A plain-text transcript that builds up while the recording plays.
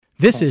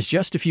This is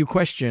Just a Few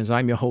Questions.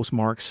 I'm your host,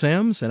 Mark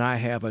Sims, and I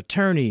have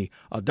attorney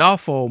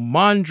Adolfo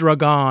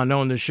Mondragon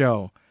on the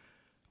show.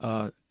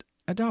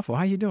 Adolfo,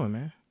 how you doing,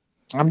 man?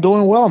 I'm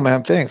doing well,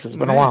 man. Thanks. It's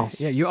been a Man, while.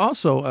 yeah, you're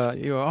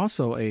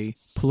also a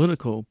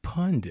political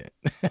pundit,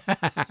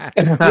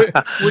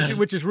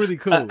 which is really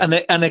cool.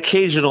 An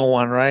occasional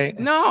one, right?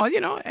 No,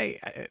 hey,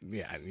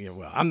 yeah.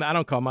 Well, I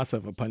don't call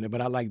myself a pundit,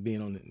 but I like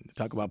being on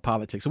talk about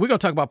politics. So we're gonna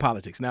talk about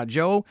politics now.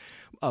 Joe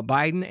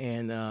Biden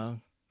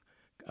and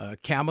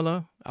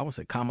Kamala, I would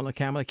say Kamala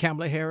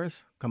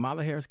Harris.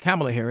 Kamala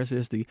Harris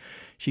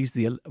she's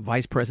the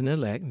vice president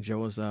elect.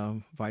 Joe is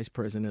vice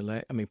president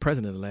elect. I mean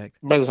president elect.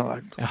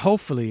 President. And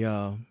hopefully,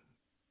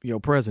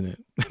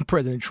 president,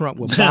 President Trump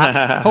will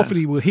bow.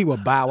 Hopefully, he will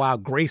bow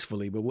out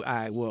gracefully. But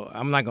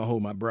I'm not gonna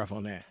hold my breath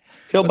on that.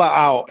 He'll But bow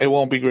out. It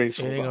won't be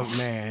graceful.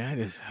 man, I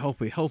just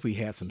hope he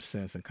had some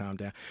sense and calm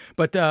down.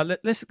 But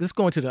let's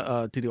go into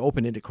the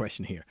open-ended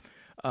question here.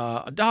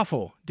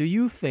 Adolfo, do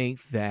you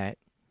think that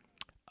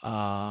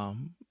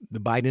the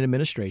Biden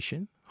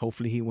administration,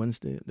 hopefully he wins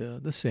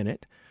the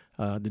Senate,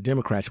 the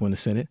Democrats win the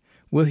Senate,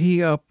 will he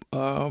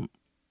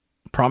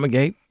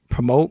promulgate,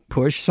 promote,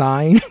 push,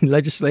 sign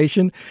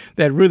legislation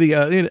that really,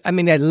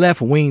 that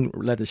left-wing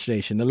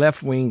legislation, the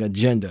left-wing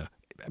agenda,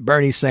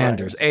 Bernie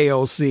Sanders, right.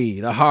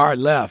 AOC, the hard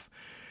left.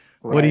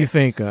 Right. What do you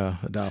think,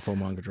 Adolfo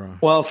Mondragon?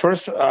 Well,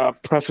 first,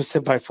 preface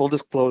it by full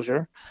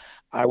disclosure.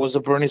 I was a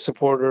Bernie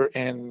supporter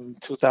in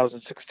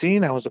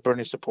 2016. I was a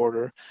Bernie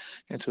supporter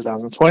in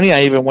 2020.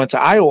 I even went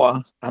to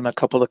Iowa on a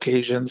couple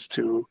occasions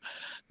to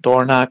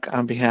door knock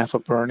on behalf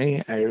of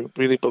Bernie. I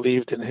really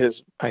believed in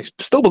I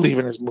still believe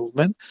in his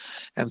movement.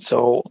 And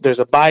so there's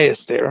a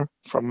bias there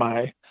from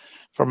my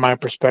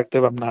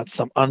perspective. I'm not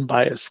some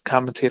unbiased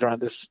commentator on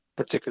this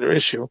particular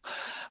issue.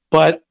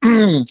 But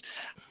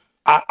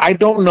I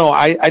don't know.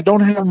 I don't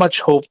have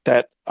much hope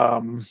that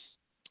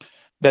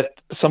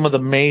that some of the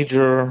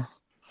major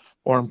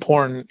or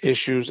important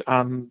issues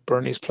on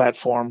Bernie's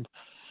platform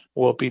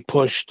will be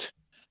pushed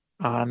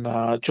on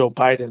Joe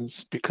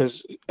Biden's,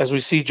 because as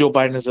we see, Joe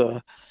Biden is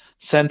a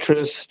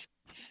centrist.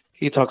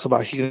 He talks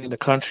about healing the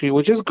country,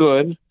 which is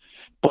good,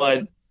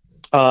 but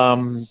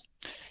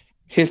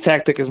his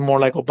tactic is more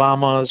like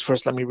Obama's.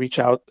 First, let me reach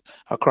out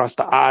across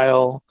the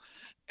aisle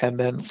and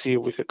then see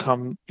if we could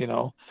come,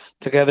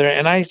 together.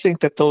 And I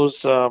think that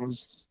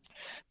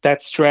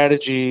that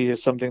strategy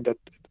is something that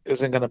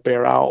isn't going to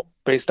bear out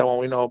based on what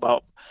we know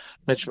about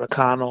Mitch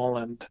McConnell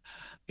and,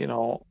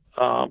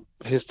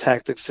 his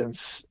tactics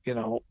since,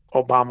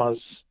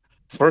 Obama's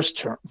first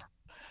term.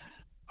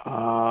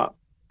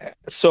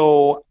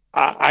 So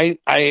and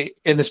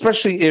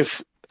especially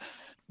if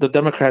the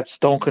Democrats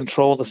don't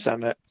control the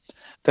Senate,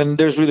 then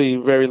there's really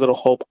very little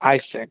hope, I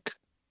think,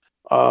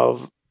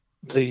 of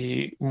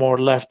the more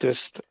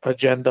leftist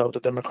agenda of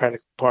the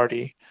Democratic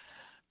Party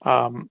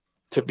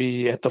to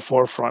be at the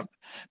forefront.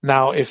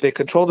 Now, if they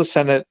control the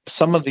Senate,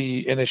 some of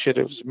the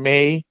initiatives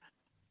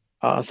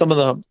some of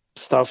the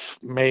stuff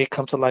may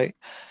come to light.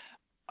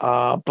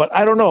 But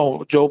I don't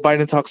know. Joe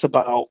Biden talks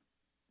about,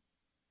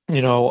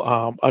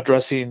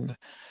 addressing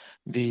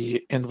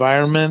the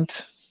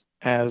environment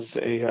as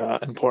a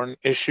important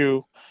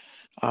issue,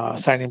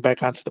 signing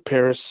back onto the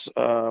Paris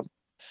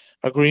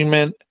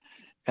agreement.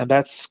 And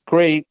that's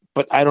great.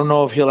 But I don't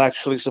know if he'll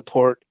actually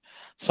support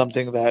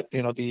something that,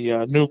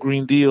 the new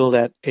Green Deal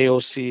that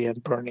AOC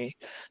and Bernie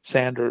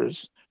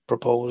Sanders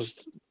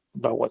proposed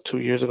about 2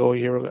 years ago, a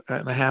year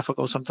and a half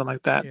ago, something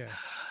like that. Yeah.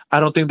 I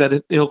don't think that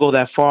it'll go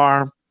that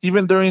far.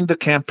 Even during the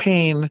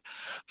campaign,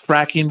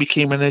 fracking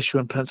became an issue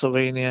in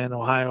Pennsylvania and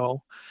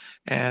Ohio.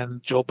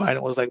 And Joe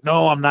Biden was like,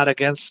 no, I'm not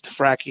against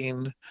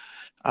fracking.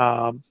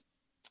 Kamala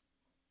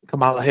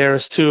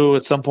Harris, too,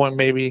 at some point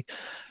maybe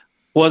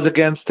was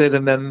against it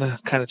and then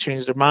kind of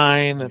changed their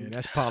mind. And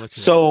that's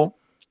politics. So,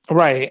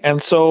 right.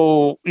 And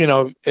so,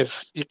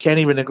 if you can't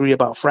even agree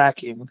about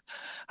fracking,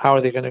 how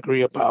are they going to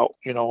agree about,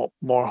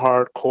 more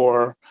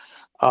hardcore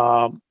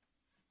and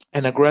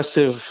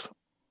aggressive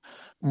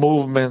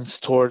movements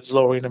towards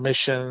lowering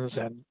emissions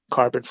and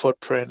carbon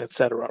footprint, et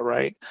cetera,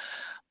 right?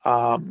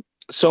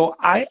 So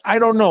I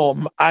don't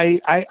know.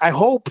 I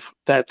hope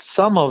that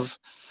some of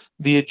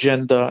the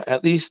agenda,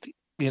 at least,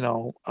 maybe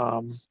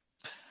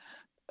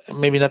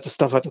not the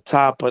stuff at the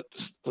top, but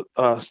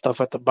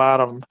stuff at the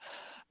bottom,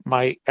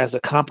 might, as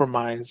a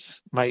compromise,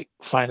 might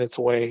find its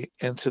way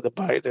into the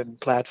Biden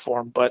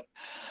platform. But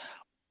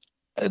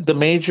the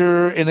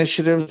major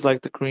initiatives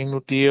like the Green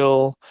New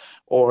Deal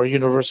or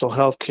universal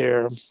health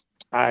care,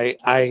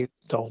 I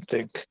don't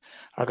think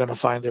are going to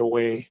find their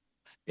way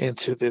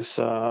into this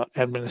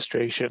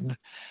administration.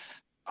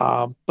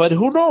 But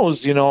who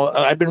knows?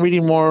 I've been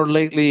reading more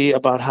lately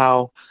about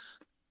how,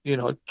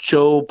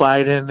 Joe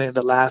Biden in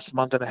the last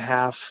month and a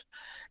half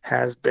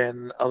has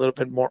been a little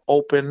bit more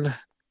open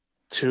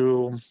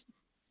to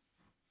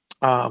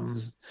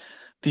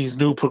these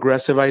new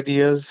progressive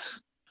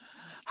ideas.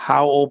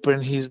 How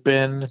open he's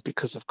been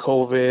because of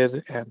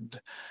COVID and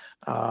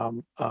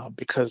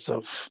because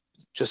of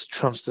just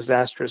Trump's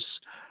disastrous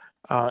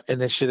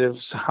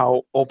initiatives.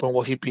 How open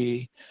will he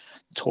be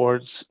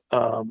towards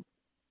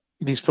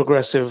these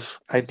progressive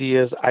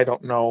ideas, I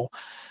don't know.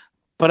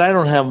 But I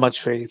don't have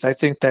much faith. I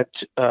think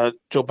that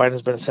Joe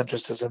Biden's been a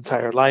centrist his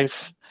entire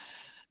life,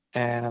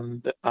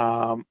 and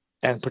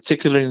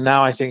particularly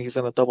now, I think he's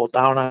going to double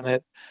down on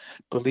it,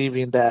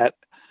 believing that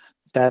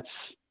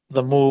that's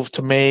the move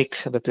to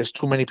make. That there's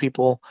too many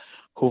people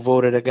who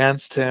voted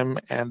against him,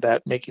 and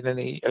that making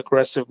any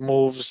aggressive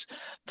moves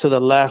to the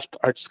left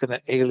are just going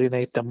to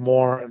alienate them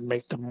more and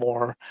make them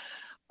more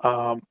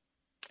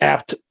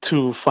apt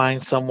to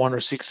find someone or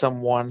seek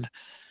someone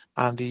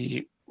on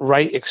the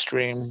right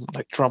extreme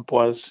like Trump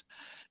was.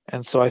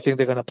 And so I think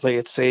they're going to play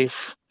it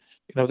safe.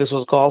 If this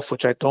was golf,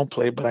 which I don't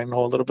play, but I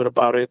know a little bit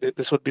about it,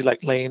 this would be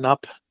like laying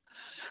up,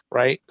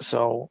 right?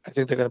 So I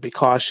think they're going to be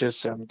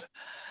cautious, and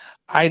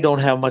I don't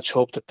have much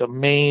hope that the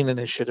main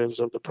initiatives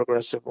of the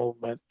progressive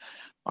movement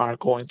are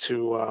going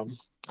to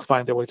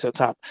find their way to the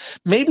top.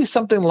 Maybe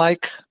something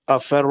like a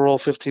federal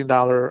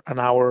 $15 an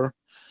hour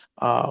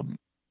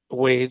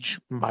wage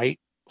might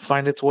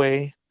find its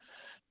way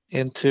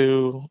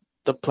into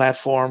the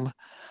platform.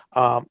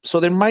 So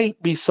there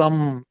might be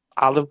some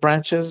olive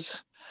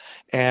branches,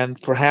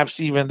 and perhaps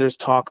even there's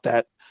talk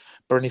that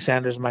Bernie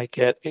Sanders might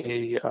get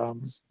a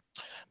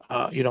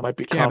might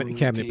become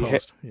cabinet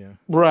post,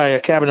 right, a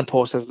cabinet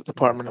post as the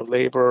Department of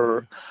Labor,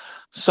 or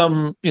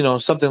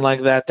something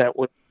like that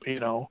would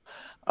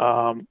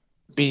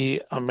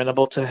be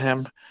amenable to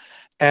him.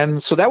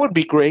 And so that would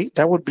be great.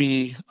 That would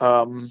be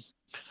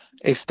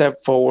a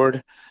step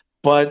forward.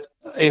 But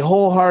a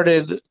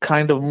wholehearted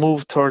kind of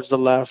move towards the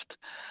left,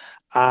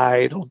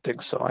 I don't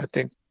think so. I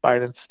think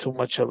Biden's too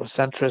much of a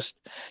centrist.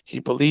 He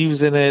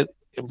believes in it.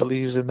 He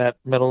believes in that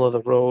middle of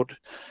the road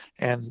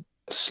and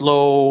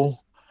slow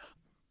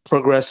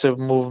progressive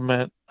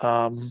movement.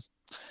 And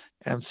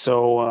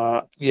so,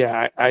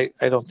 I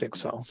don't think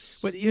so.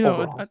 But,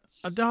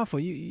 Adolfo,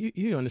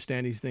 you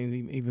understand these things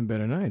even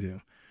better than I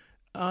do.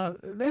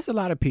 There's a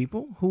lot of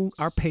people who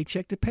are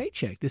paycheck to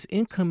paycheck. This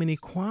income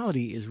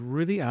inequality is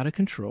really out of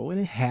control,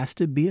 and it has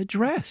to be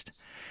addressed.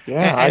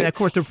 Yeah, and of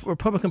course, the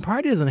Republican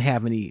Party doesn't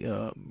have any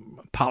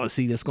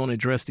policy that's going to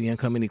address the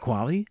income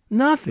inequality.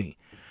 Nothing.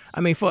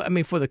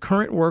 For the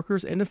current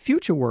workers and the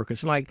future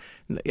workers, like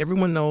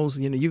everyone knows,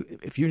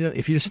 if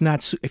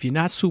you're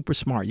not super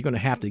smart, you're going to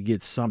have to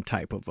get some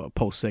type of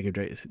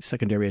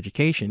secondary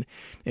education.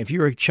 If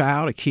you're a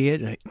child, a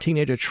kid, a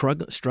teenager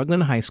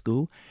struggling in high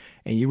school,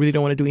 and you really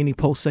don't want to do any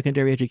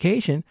post-secondary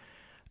education,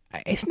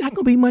 it's not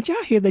going to be much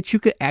out here that you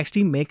could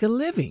actually make a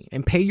living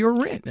and pay your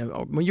rent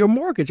or your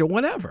mortgage or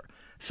whatever.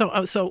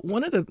 So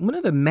one of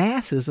the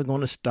masses are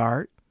going to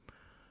start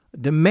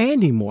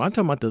demanding more. I'm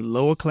talking about the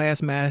lower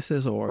class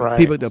masses or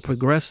people, the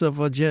progressive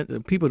agenda,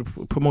 people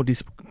who promote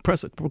this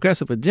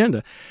progressive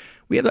agenda.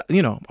 We have,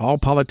 all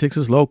politics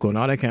is local and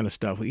all that kind of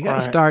stuff. You got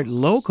to start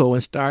local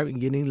and start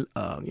getting,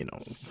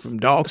 from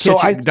dog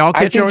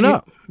catcher on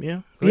up.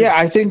 Yeah. Great. Yeah,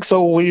 I think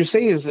so. What you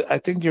say is, I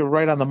think you're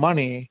right on the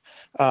money.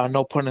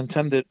 No pun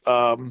intended.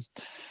 And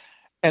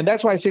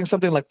that's why I think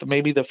something like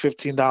maybe the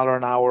 $15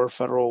 an hour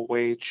federal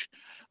wage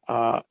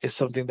is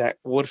something that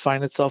would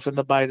find itself in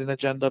the Biden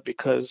agenda,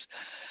 because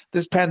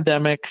this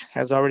pandemic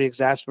has already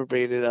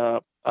exacerbated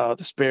a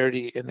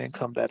disparity in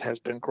income that has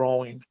been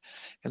growing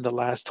in the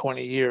last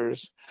 20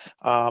 years,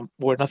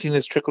 where nothing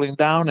is trickling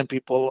down and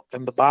people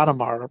in the bottom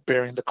are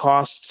bearing the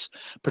costs,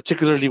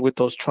 particularly with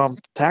those Trump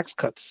tax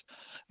cuts,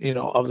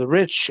 of the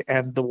rich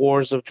and the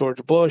wars of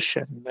George Bush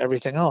and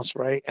everything else,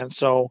 right? And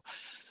so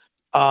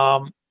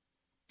I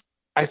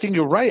think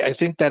you're right. I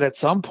think that at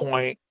some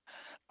point,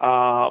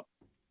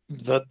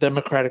 the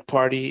Democratic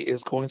Party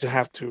is going to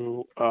have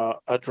to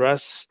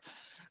address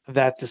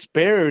that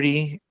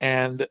disparity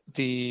and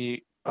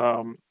the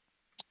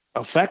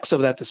effects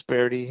of that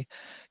disparity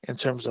in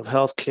terms of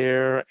health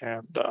care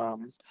and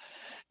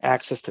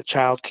access to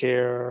child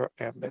care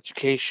and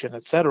education,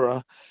 et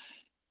cetera.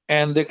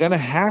 And they're going to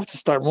have to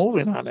start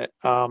moving on it.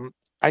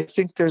 I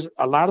think there's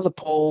a lot of the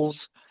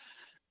polls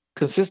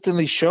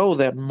consistently show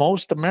that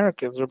most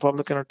Americans,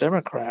 Republican or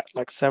Democrat,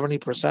 like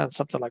 70%,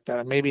 something like that.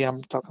 And maybe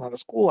I'm talking out of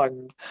school.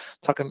 I'm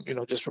talking,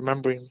 just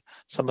remembering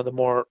some of the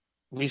more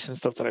recent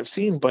stuff that I've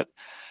seen. But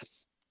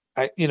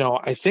I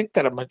think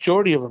that a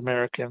majority of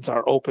Americans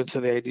are open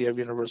to the idea of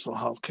universal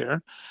health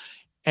care,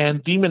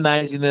 and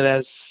demonizing it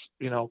as,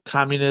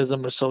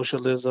 communism or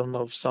socialism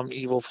of some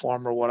evil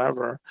form or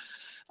whatever,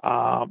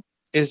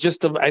 is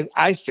just,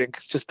 I think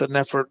it's just an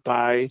effort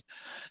by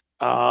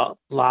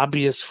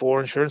lobbyists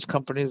for insurance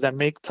companies that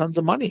make tons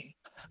of money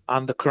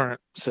on the current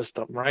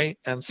system, right?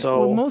 And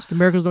so most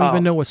Americans don't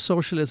even know what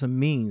socialism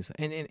means,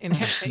 and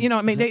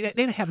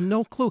they have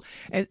no clue.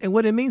 And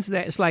what it means is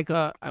that it's like,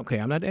 okay,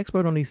 I'm not an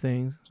expert on these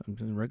things, I'm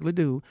just a regular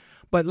dude,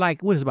 but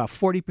like, what is about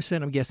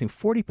 40%? I'm guessing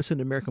 40% of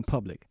the American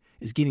public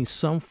is getting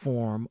some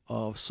form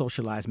of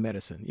socialized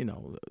medicine,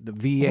 the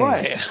VA,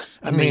 right?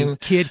 I mean,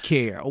 kid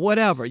care or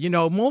whatever,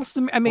 most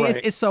of them,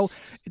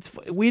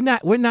 we're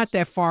not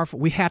that far from,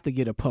 we have to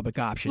get a public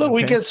option. Look,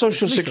 we get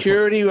Social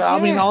Security. I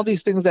mean, all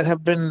these things that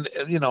have been,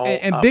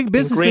 and big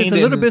businesses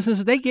and little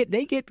businesses, they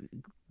get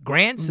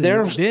grants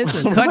and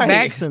this and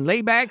cutbacks and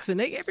laybacks, and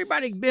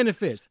everybody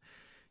benefits.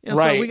 So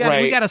Right, we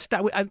right. got to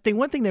stop. I think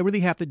one thing they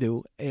really have to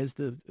do is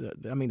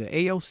I mean, the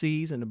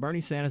AOCs and the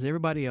Bernie Sanders,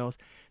 everybody else,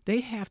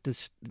 they have to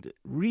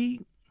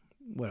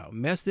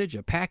message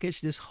or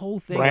package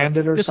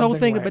Branded or this whole something,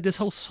 thing right? about this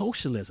whole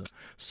socialism.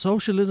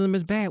 Socialism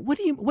is bad. What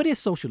is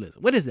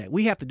socialism? What is that?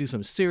 We have to do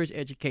some serious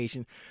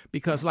education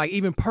because, like,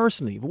 even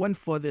personally, if it wasn't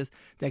for this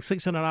that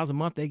 $600 a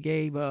month they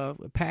gave a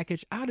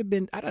package, I'd have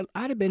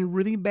been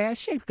really bad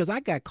shape because I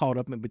got caught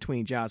up in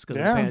between jobs because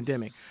of the Yeah.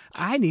 pandemic.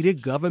 I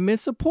needed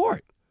government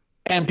support.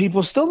 And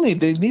people still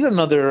need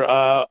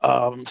another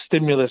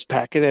stimulus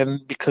packet,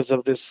 and because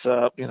of this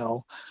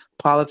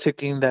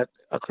politicking that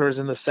occurs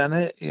in the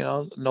Senate,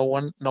 no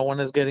one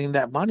is getting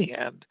that money.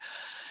 And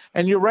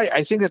you're right.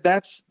 I think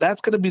that's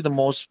going to be the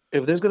most,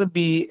 if there's going to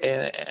be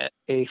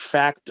a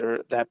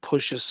factor that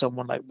pushes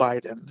someone like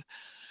Biden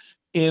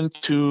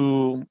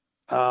into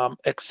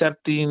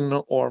accepting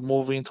or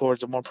moving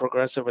towards a more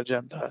progressive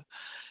agenda,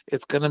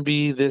 it's going to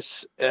be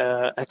this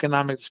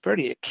economic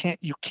disparity.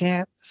 You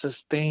can't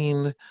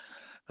sustain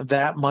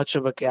that much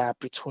of a gap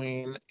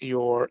between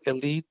your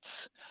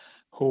elites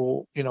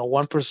who,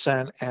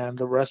 1%, and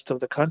the rest of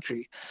the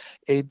country.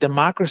 A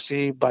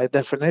democracy, by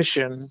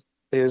definition,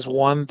 is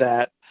one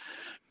that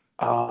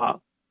uh,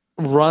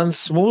 runs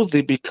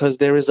smoothly because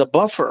there is a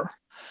buffer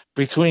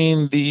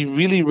between the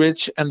really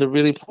rich and the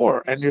really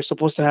poor, and you're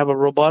supposed to have a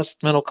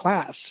robust middle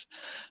class.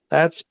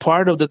 That's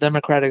part of the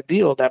democratic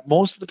deal, that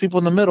most of the people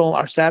in the middle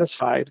are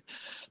satisfied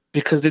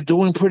because they're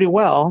doing pretty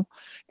well.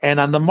 And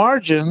on the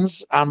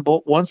margins, on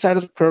both one side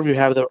of the curve, you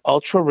have the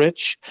ultra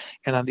rich,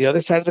 and on the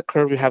other side of the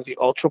curve, you have the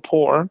ultra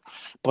poor.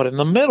 But in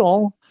the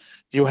middle,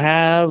 you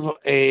have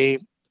a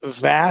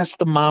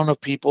vast amount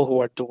of people who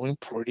are doing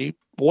pretty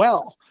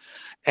well.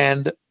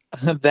 And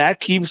that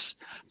keeps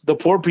the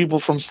poor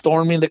people from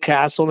storming the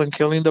castle and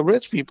killing the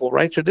rich people,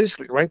 right?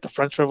 Traditionally, right? The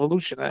French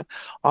Revolution,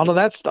 all of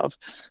that stuff.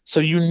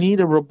 So you need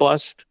a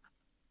robust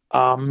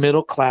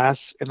middle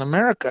class in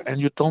America, and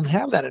you don't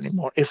have that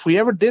anymore. If we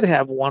ever did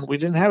have one, we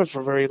didn't have it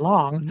for very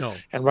long, No.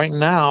 and right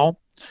now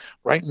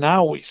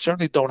we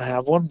certainly don't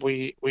have one.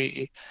 We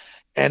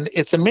and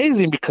it's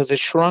amazing because it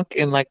shrunk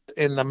in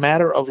the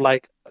matter of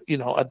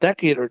a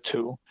decade or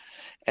two,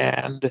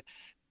 and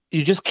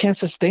you just can't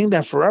sustain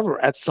that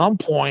forever. At some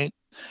point,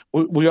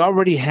 we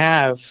already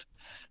have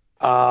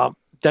uh,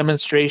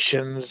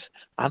 demonstrations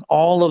on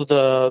all of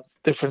the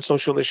different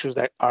social issues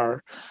that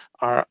are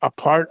a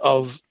part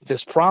of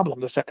this problem,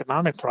 this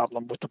economic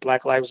problem, with the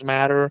Black Lives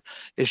Matter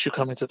issue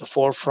coming to the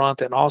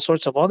forefront and all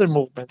sorts of other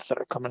movements that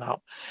are coming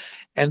out.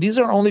 And these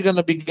are only going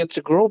to begin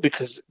to grow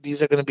because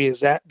these are going to be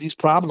these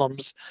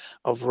problems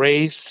of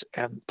race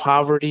and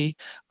poverty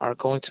are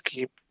going to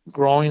keep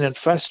growing and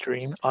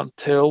festering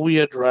until we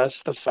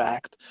address the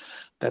fact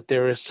that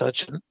there is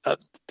such a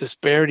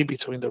disparity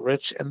between the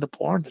rich and the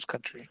poor in this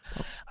country.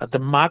 A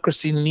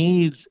democracy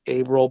needs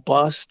a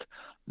robust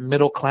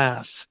middle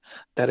class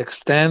that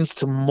extends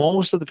to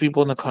most of the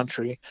people in the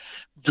country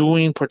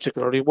doing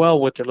particularly well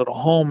with their little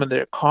home and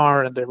their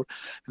car and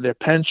their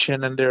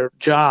pension and their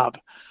job.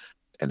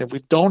 And if we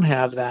don't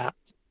have that,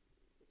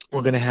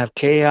 we're going to have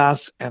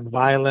chaos and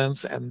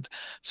violence. And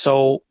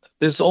so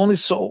there's only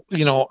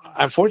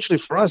unfortunately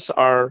for us,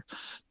 our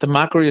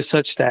democracy is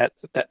such that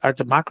our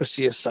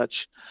democracy is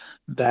such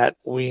that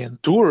we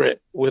endure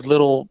it with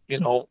little,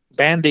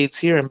 band-aids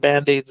here and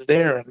band-aids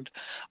there,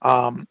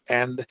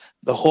 and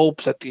the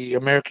hope that the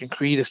American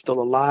creed is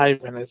still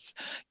alive, and it's,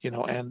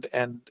 and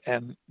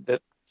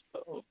that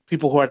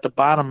people who are at the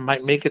bottom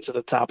might make it to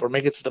the top or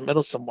make it to the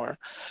middle somewhere.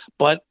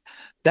 But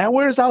that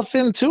wears out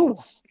thin too.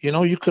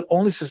 You could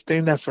only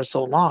sustain that for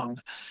so long.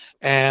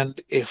 And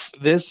if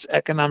this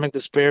economic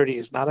disparity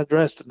is not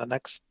addressed in the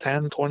next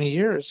 10, 20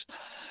 years,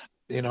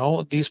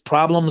 these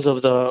problems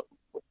of the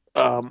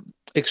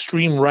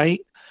extreme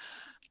right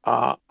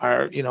are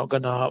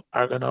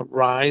gonna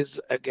rise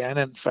again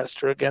and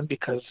fester again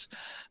because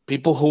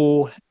people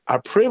who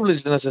are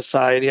privileged in a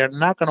society are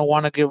not going to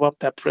want to give up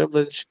that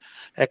privilege,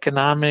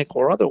 economic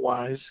or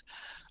otherwise,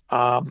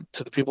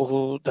 to the people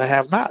who the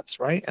have-nots,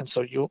 right? And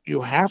so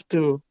you have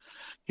to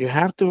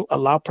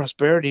allow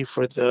prosperity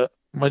for the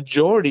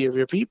majority of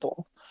your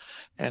people,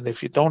 and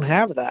if you don't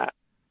have that,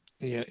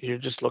 you're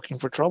just looking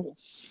for trouble.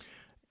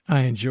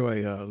 I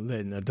enjoy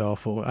letting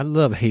Adolfo. I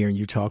love hearing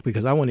you talk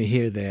because I want to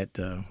hear that.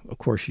 Of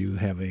course, you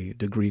have a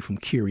degree from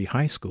Curie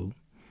High School,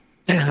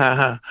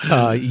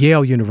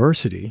 Yale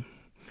University,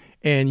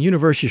 and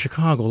University of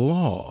Chicago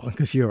Law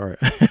because you're.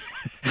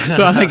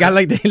 So I think I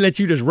like to let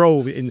you just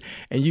roll and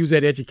use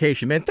that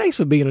education, man. Thanks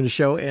for being on the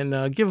show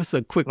and give us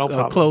a quick No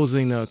problem.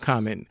 closing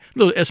comment, a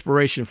little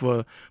inspiration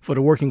for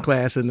the working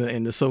class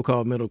and the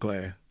so-called middle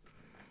class.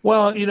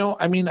 Well,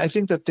 I mean, I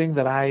think the thing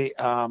that I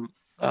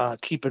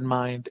keep in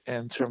mind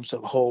in terms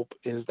of hope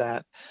is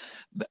that,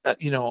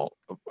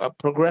 a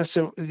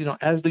progressive,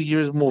 as the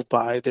years move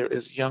by, there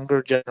is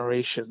younger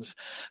generations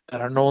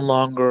that are no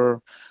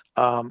longer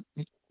um,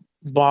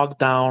 bogged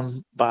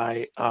down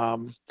by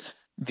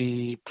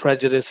the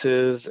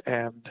prejudices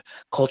and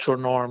cultural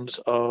norms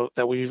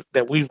that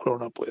we've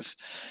grown up with,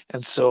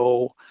 and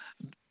so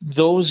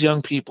those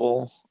young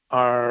people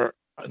are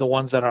the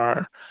ones that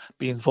are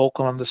being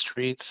vocal on the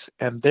streets,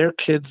 and their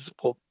kids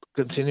will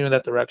continue in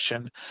that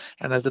direction.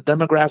 And as the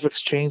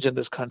demographics change in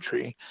this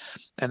country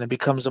and it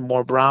becomes a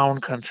more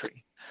brown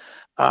country,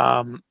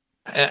 um,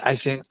 I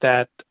think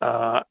that,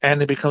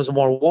 and it becomes a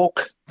more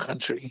woke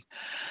country,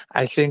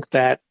 I think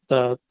that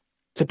the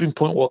tipping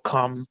point will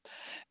come,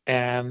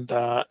 and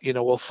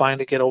we'll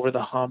finally get over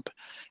the hump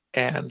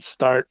and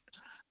start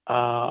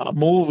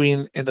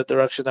moving in the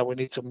direction that we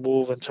need to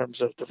move in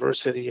terms of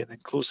diversity and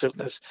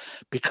inclusiveness,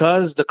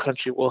 because the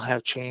country will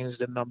have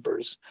changed in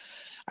numbers.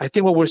 I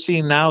think what we're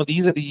seeing now,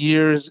 these are the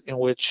years in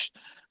which,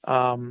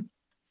 um,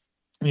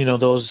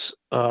 those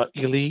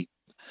elite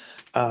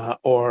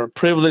or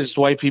privileged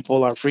white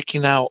people are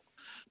freaking out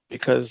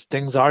because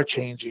things are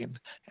changing,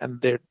 and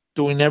they're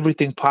doing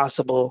everything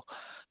possible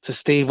to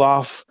stave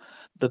off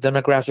the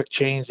demographic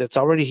change that's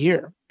already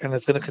here, and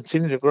it's going to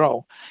continue to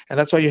grow. And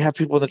that's why you have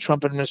people in the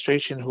Trump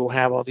administration who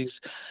have all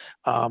these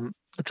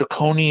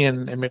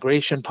draconian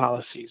immigration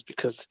policies,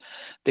 because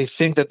they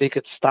think that they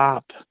could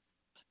stop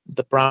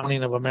the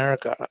browning of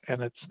America,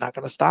 and it's not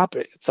going to stop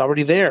it. It's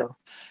already there,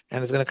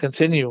 and it's going to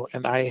continue.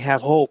 And I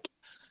have hope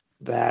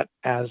that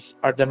as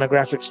our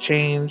demographics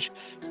change,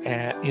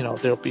 and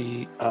there'll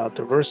be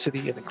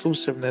diversity and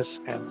inclusiveness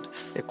and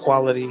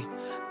equality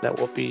that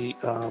will be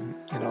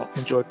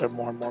enjoyed by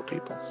more and more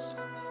people.